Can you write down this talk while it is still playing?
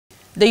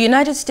The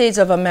United States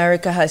of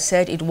America has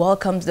said it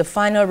welcomes the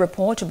final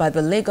report by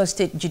the Lagos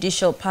State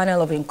Judicial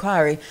Panel of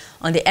Inquiry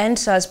on the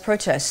EndSARS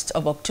protests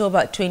of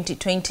October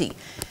 2020.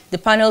 The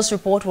panel's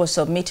report was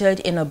submitted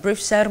in a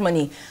brief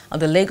ceremony at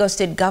the Lagos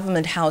State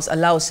Government House,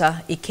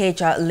 Alausa,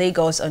 Ikeja,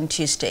 Lagos on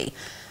Tuesday.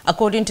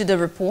 According to the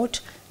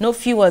report, no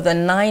fewer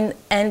than 9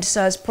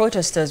 EndSARS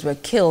protesters were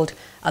killed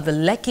at the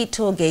Lekki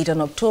toll gate on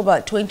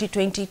October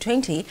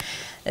 2020.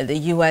 The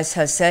U.S.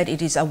 has said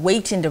it is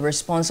awaiting the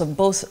response of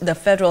both the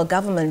federal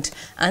government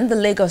and the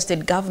Lagos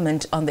State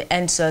government on the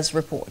EndSARS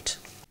report.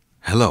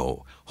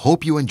 Hello,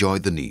 hope you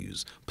enjoyed the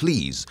news.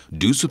 Please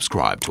do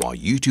subscribe to our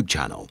YouTube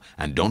channel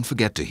and don't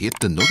forget to hit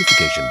the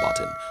notification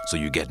button so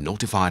you get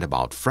notified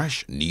about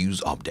fresh news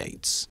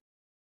updates.